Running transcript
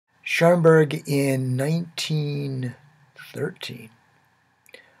Schoenberg in 1913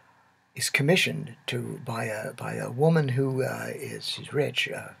 is commissioned by a woman who she's rich.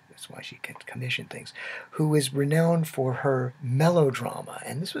 That's why she can commission things. Who is renowned for her melodrama,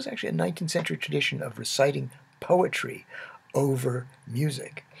 and this was actually a 19th century tradition of reciting poetry over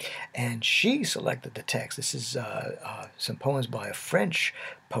music. And she selected the text. This is some poems by a French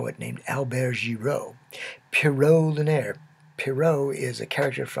poet named Alburger, Pierrot Lunaire. Pierrot is a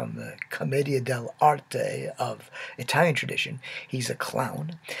character from the Commedia dell'arte of Italian tradition. He's a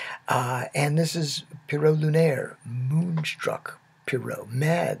clown. And this is Pierrot Lunaire, moonstruck Pierrot,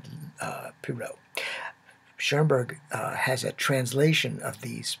 mad Pierrot. Schoenberg has a translation of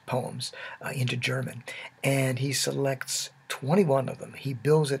these poems into German, and he selects 21 of them. He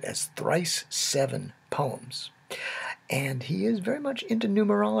bills it as thrice 7 poems. And he is very much into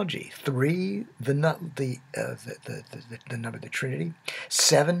numerology. 3, the number, the Trinity.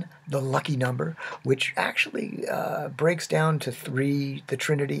 7, the lucky number, which actually breaks down to 3, the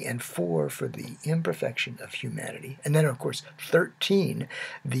Trinity, and 4 for the imperfection of humanity. And then, of course, 13,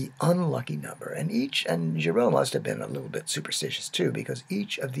 the unlucky number. And Giraud must have been a little bit superstitious too, because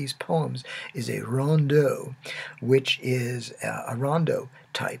each of these poems is a rondeau, which is a rondo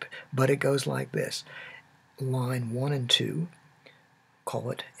type, but it goes like this. Line 1 and 2, call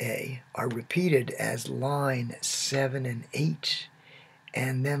it A, are repeated as line 7 and 8,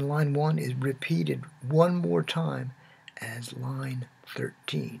 and then line 1 is repeated one more time as line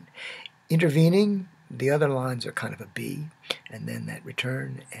 13. Intervening, the other lines are kind of a B, and then that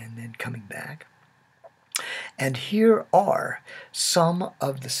return, and then coming back. And here are some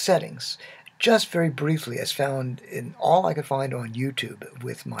of the settings, just very briefly, as found in all I could find on YouTube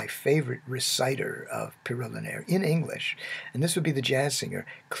with my favorite reciter of Pierrot Lunaire in English. And this would be the jazz singer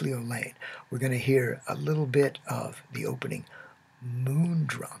Cleo Lane. We're going to hear a little bit of the opening,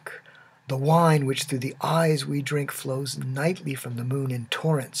 Moondrunk. The wine which through the eyes we drink flows nightly from the moon in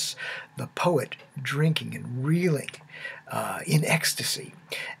torrents. The poet drinking and reeling in ecstasy.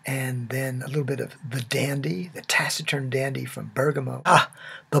 And then a little bit of the dandy, the taciturn dandy from Bergamo.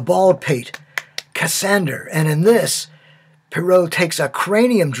 The bald pate, Cassander. And in this, Pierrot takes a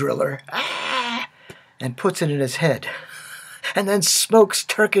cranium driller and puts it in his head. And then smokes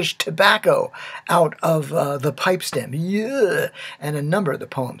Turkish tobacco out of the pipe stem. Yeah. And a number of the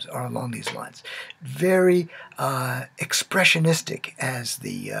poems are along these lines. Very expressionistic as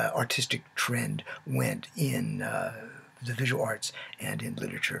the artistic trend went in the visual arts and in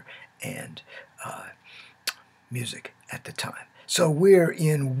literature and music at the time. So we're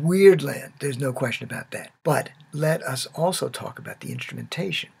in weird land. There's no question about that. But let us also talk about the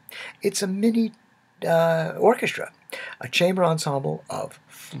instrumentation. It's a mini orchestra, a chamber ensemble of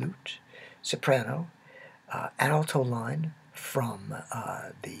flute, soprano, alto line from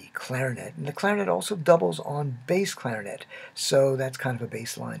the clarinet. And the clarinet also doubles on bass clarinet, so that's kind of a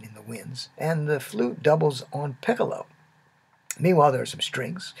bass line in the winds. And the flute doubles on piccolo. Meanwhile, there are some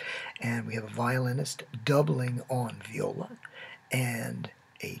strings, and we have a violinist doubling on viola and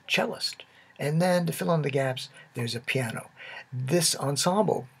a cellist. And then to fill in the gaps, there's a piano. This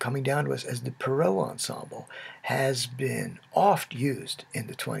ensemble, coming down to us as the Pierrot ensemble, has been oft used in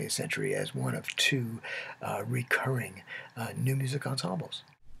the 20th century as one of 2 recurring new music ensembles.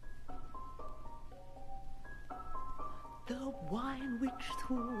 The wine which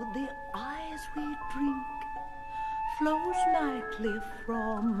through the eyes we drink flows nightly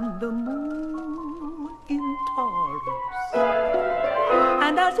from the moon in torrents,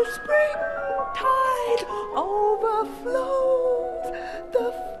 and as a springtide overflows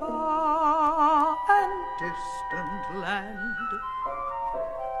the far and distant land.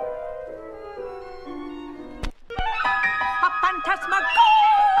 A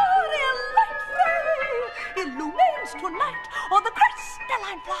phantasmagorial light ray illuminates tonight all the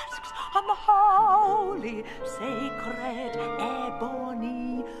crystalline flasks on the holy, sacred,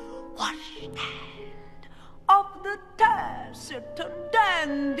 ebony washstand of the taciturn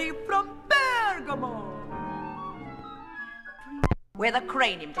dandy from Bergamo, with a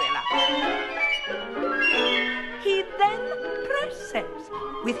cranium driller. He then presses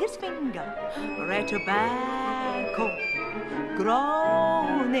with his finger red tobacco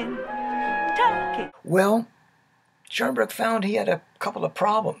grown in Turkey. Well, Schoenberg found he had a couple of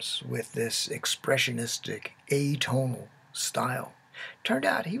problems with this expressionistic atonal style. Turned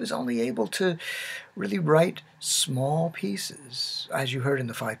out he was only able to really write small pieces, as you heard in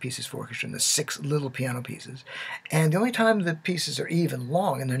the 5 pieces for orchestra and the 6 little piano pieces. And the only time the pieces are even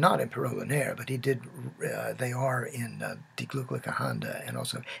long, and they're not in Pierrot Lunaire, but they are in Die Glückliche Hande and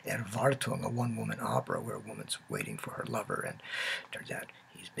also Erwartung, a one-woman opera where a woman's waiting for her lover, and turns out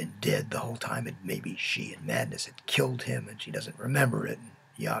he's been dead the whole time, and maybe she in madness had killed him and she doesn't remember it, and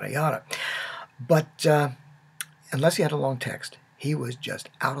yada yada. But unless he had a long text, he was just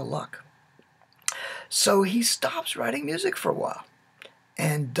out of luck. So he stops writing music for a while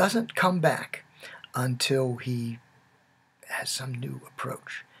and doesn't come back until he has some new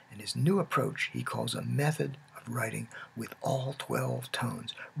approach. And his new approach he calls a method of writing with all 12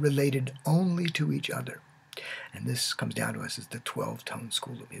 tones, related only to each other. And this comes down to us as the 12-tone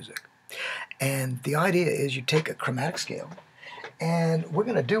school of music. And the idea is you take a chromatic scale, and we're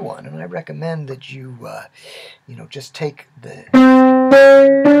going to do one, and I recommend that you, just take the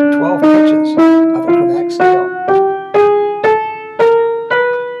 12 pitches of a chromatic scale.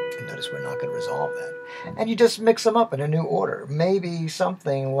 And notice we're not going to resolve that. And you just mix them up in a new order. Maybe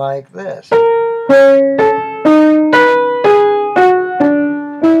something like this. I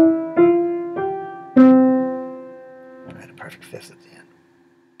had a perfect fifth at the end.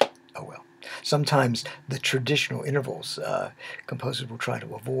 Oh well. Sometimes the traditional intervals composers will try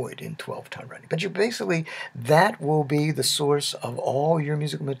to avoid in 12-tone writing. But that will be the source of all your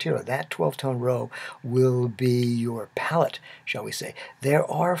musical material. That 12-tone row will be your palette, shall we say. There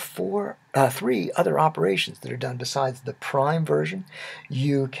are three other operations that are done besides the prime version.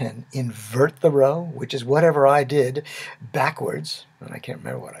 You can invert the row, which is whatever I did backwards. And I can't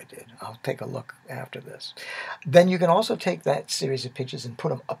remember what I did. I'll take a look after this. Then you can also take that series of pitches and put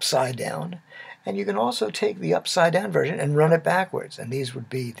them upside down. And you can also take the upside down version and run it backwards. And these would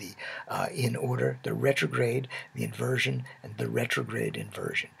be the, in order, the retrograde, the inversion, and the retrograde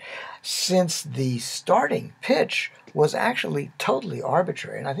inversion. Since the starting pitch was actually totally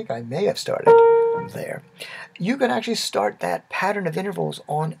arbitrary, and I think I may have started there, you can actually start that pattern of intervals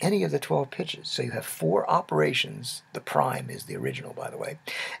on any of the 12 pitches. So you have 4 operations. The prime is the original, by the way,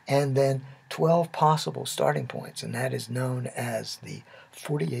 and then 12 possible starting points, and that is known as the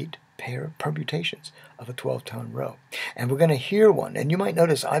 48 pair permutations of a 12-tone row. And we're going to hear one, and you might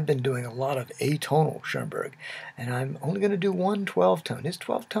notice I've been doing a lot of atonal Schoenberg, and I'm only going to do one 12-tone. His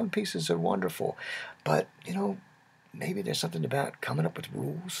 12-tone pieces are wonderful, but, maybe there's something about coming up with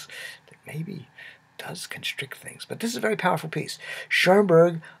rules that maybe does constrict things. But this is a very powerful piece.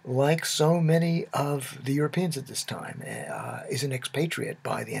 Schoenberg, like so many of the Europeans at this time, is an expatriate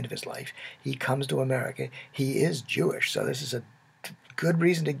by the end of his life. He comes to America. He is Jewish, so this is a good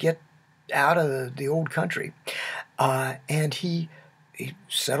reason to get out of the old country. And he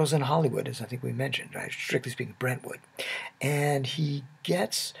settles in Hollywood, as I think we mentioned, right? Strictly speaking, Brentwood. And he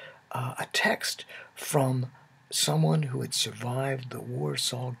gets a text from someone who had survived the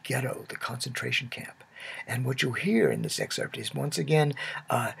Warsaw Ghetto, the concentration camp. And what you'll hear in this excerpt is, once again,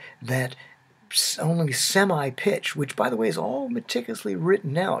 that only semi-pitch, which, by the way, is all meticulously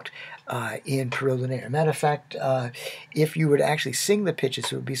written out in Perrault Linéaire. Matter of fact, if you were to actually sing the pitches,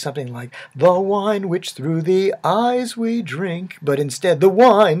 it would be something like, the wine which through the eyes we drink, but instead, the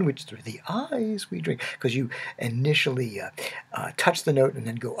wine which through the eyes we drink, because you initially touch the note and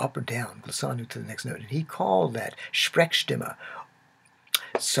then go up or down, glissando to the next note. And he called that Sprechstimme.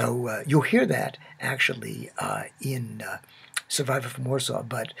 So you'll hear that actually in Survivor from Warsaw,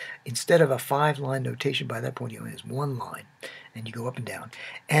 but instead of a 5-line notation, by that point he only has 1 line, and you go up and down.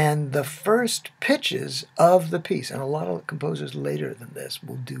 And the first pitches of the piece, and a lot of composers later than this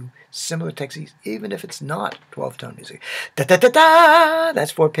will do similar techniques, even if it's not 12-tone music. Da-da-da-da,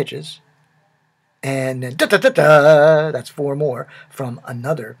 that's 4 pitches. And then da-da-da-da, that's 4 more from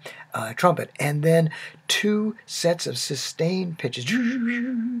another trumpet. And then 2 sets of sustained pitches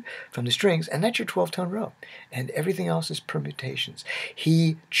from the strings, and that's your 12-tone row. And everything else is permutations.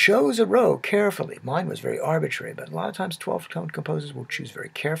 He chose a row carefully. Mine was very arbitrary, but a lot of times 12-tone composers will choose very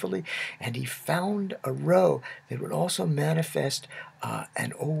carefully. And he found a row that would also manifest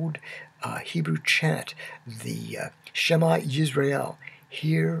an old Hebrew chant, the Shema Yisrael.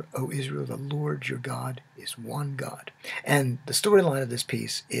 Hear, O Israel, the Lord your God is one God. And the storyline of this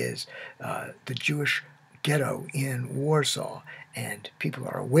piece is the Jewish ghetto in Warsaw, and people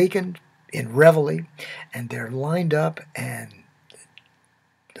are awakened in reveille, and they're lined up, and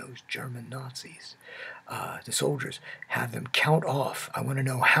those German Nazis, the soldiers, have them count off. I want to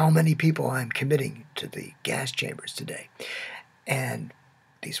know how many people I'm committing to the gas chambers today. And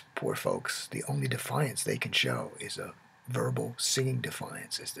these poor folks, the only defiance they can show is a verbal singing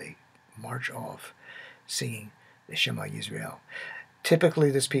defiance as they march off singing the Shema Yisrael.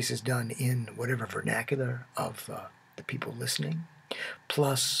 Typically this piece is done in whatever vernacular of the people listening,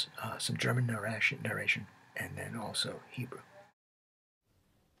 plus some German narration, and then also Hebrew.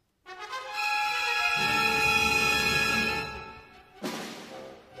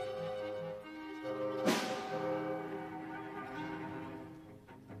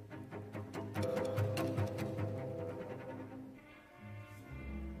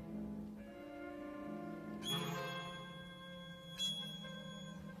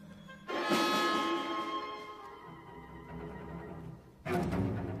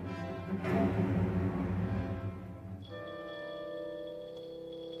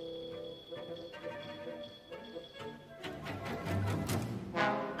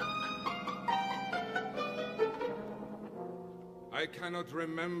 I cannot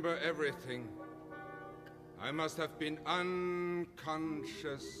remember everything. I must have been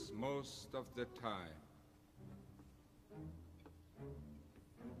unconscious most of the time.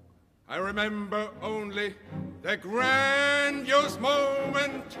 I remember only the grandiose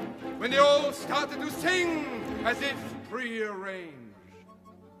moment when they all started to sing as if prearranged.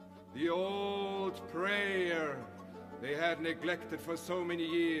 The old prayer they had neglected for so many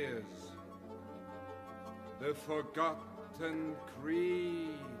years. The forgotten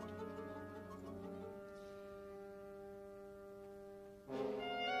creed.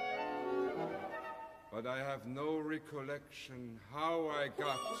 But I have no recollection how I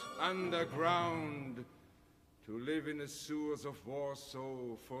got underground to live in the sewers of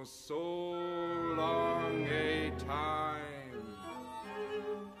Warsaw for so long a time.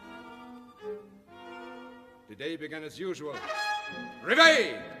 The day began as usual.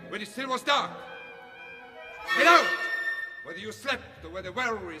 Reveille, when it still was dark. Get out! Whether you slept or whether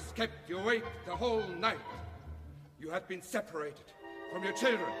worries kept you awake the whole night. You had been separated from your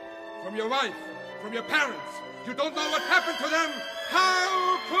children, from your wife, from your parents. You don't know what happened to them.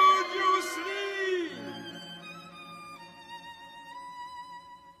 How could you sleep?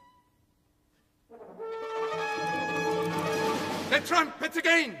 The trumpets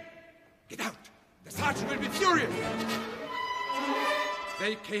again! Get out! The sergeant will be furious!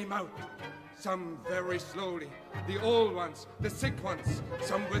 They came out, some very slowly. The old ones, the sick ones,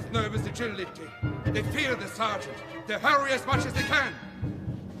 some with nervous agility. They fear the sergeant. They hurry as much as they can.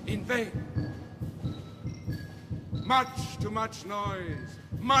 In vain. Much too much noise,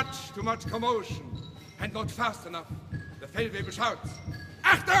 much too much commotion, and not fast enough. The Feldwebel shouts,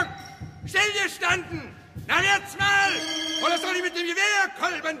 Achtung! Stillgestanden! Na jetzt mal! Oder soll ich mit dem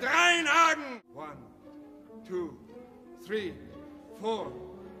Gewehrkolben reinhaken? 1, 2, 3, 4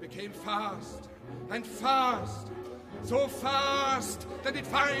 became fast and fast. So fast that it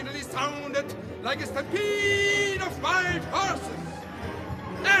finally sounded like a stampede of wild horses.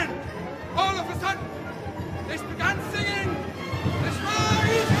 And all of a sudden, they began singing the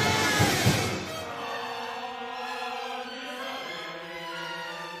Schweine!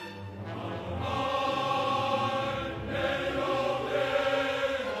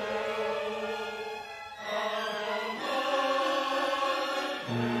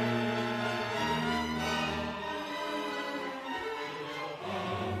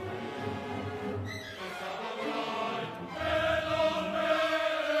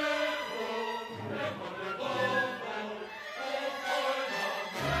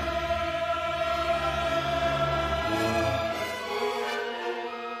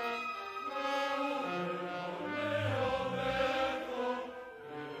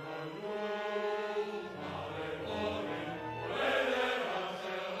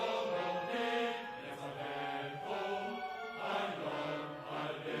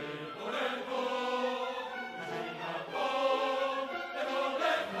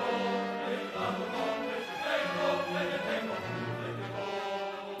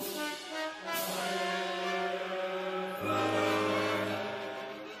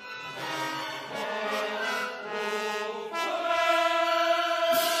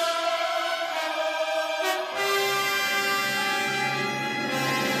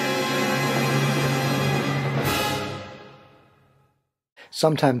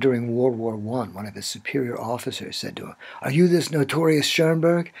 Sometime during World War I, one of his superior officers said to him, "Are you this notorious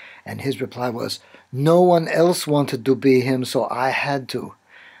Schoenberg?" And his reply was, "No one else wanted to be him, so I had to."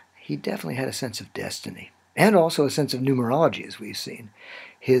 He definitely had a sense of destiny, and also a sense of numerology, as we've seen.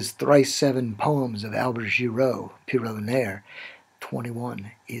 His thrice 7 poems of Albert Giraud, Pirot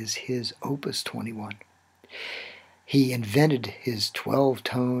 21, is his opus 21. He invented his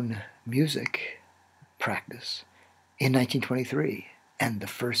 12-tone music practice in 1923. And the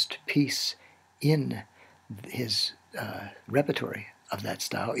first piece in his repertory of that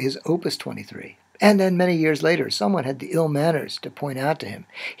style is Opus 23. And then many years later, someone had the ill manners to point out to him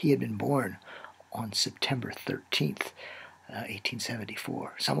he had been born on September 13th,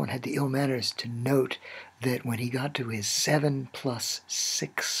 1874. Someone had the ill manners to note that when he got to his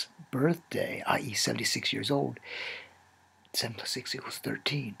 7+6 birthday, i.e. 76 years old, 7 plus 6 equals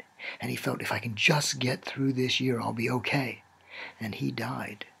 13. And he felt, if I can just get through this year, I'll be okay. And he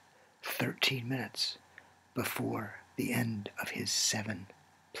died 13 minutes before the end of his 7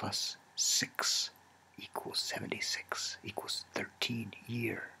 plus 6 equals 76 equals 13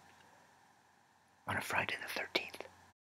 year on a Friday the 13th.